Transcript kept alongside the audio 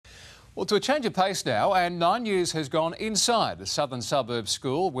Well, to a change of pace now, and 9 News has gone inside the southern suburb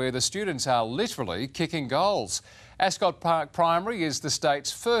school where the students are literally kicking goals. Ascot Park Primary is the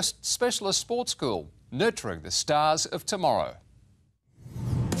state's first specialist sports school, nurturing the stars of tomorrow.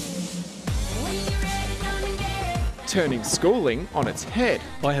 Turning schooling on its head.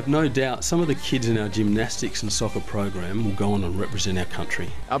 I have no doubt some of the kids in our gymnastics and soccer program will go on and represent our country.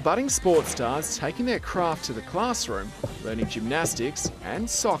 Our budding sports stars taking their craft to the classroom, learning gymnastics and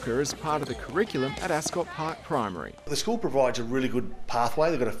soccer as part of the curriculum at Ascot Park Primary. The school provides a really good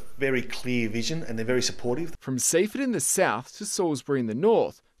pathway. They've got a very clear vision and they're very supportive. From Seaford in the south to Salisbury in the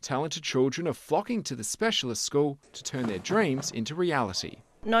north, talented children are flocking to the specialist school to turn their dreams into reality.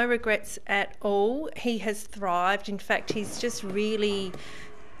 No regrets at all. He has thrived. In fact, he's just really,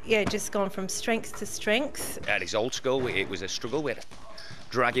 just gone from strength to strength. At his old school, it was a struggle. We had to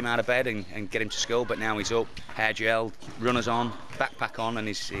drag him out of bed and get him to school, but now he's up, hair gel, runners on, backpack on, and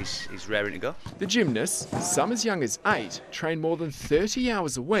he's raring to go. The gymnasts, some as young as 8, train more than 30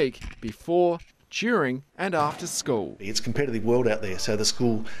 hours a week before, during and after school. It's a competitive world out there, so the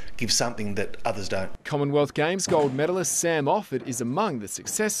school gives something that others don't. Commonwealth Games gold medalist Sam Offord is among the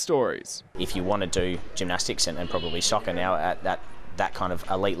success stories. If you want to do gymnastics and probably soccer now at that kind of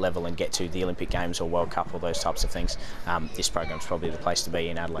elite level and get to the Olympic Games or World Cup or those types of things, this program's probably the place to be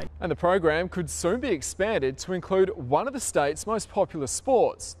in Adelaide. And the program could soon be expanded to include one of the state's most popular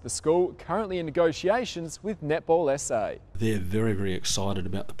sports. The school currently in negotiations with Netball SA. They're very, very excited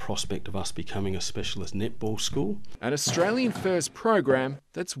about the prospect of us becoming a specialist netball school. An Australian first program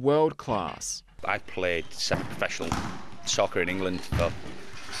that's world class. I've played semi-professional soccer in England for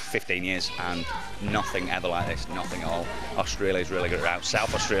 15 years and nothing ever like this, nothing at all. Australia's really got it right,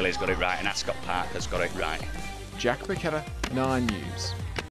 South Australia's got it right, and Ascot Park has got it right. Jack Paquetta, 9 News.